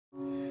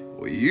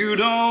Well, you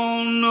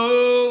don't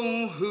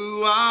know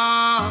who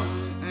I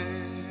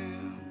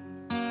am,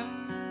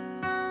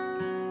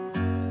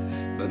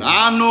 but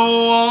I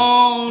know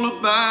all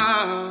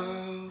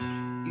about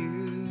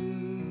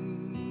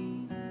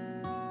you.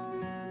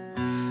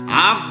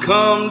 I've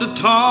come to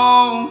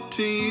talk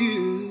to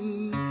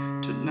you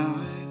tonight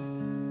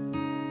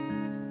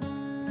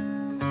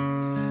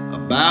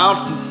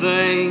about the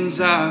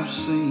things I've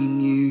seen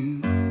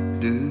you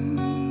do.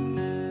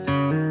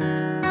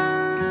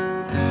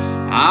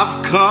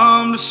 I've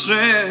come to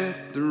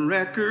set the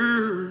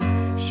record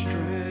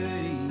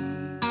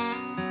straight.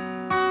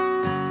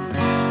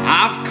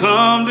 I've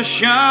come to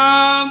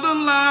shine the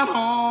light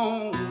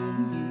on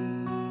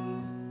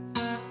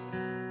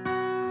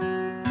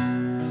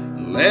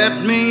you.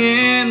 Let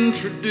me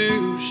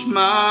introduce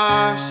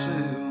myself.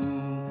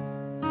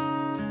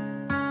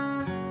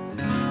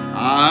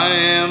 I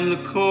am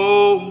the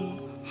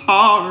cold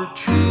hard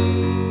truth.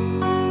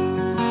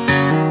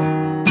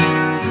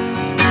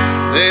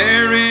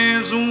 There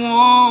is a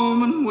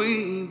woman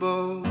we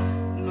both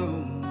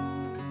know.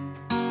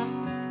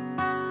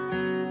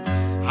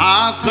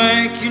 I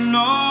think you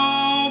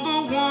know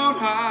the one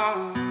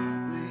I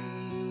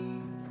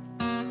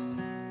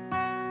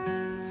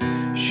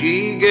mean.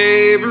 She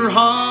gave her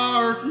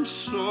heart and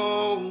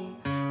soul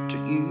to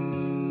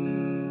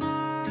you.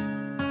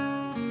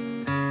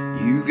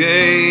 You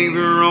gave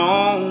her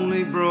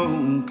only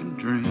broken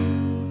dreams.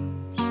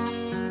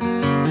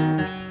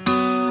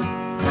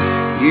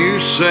 You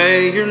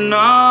say you're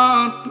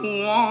not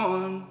the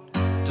one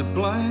to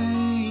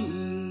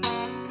blame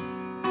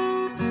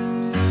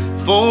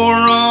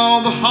for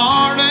all the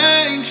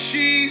heartache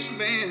she's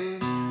been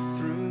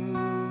through.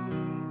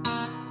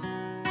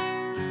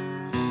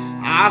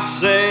 I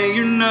say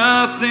you're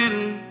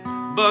nothing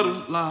but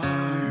a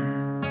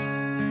liar.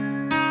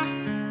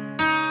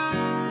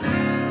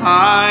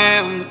 I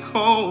am the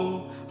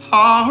cold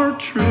hard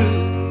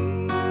truth.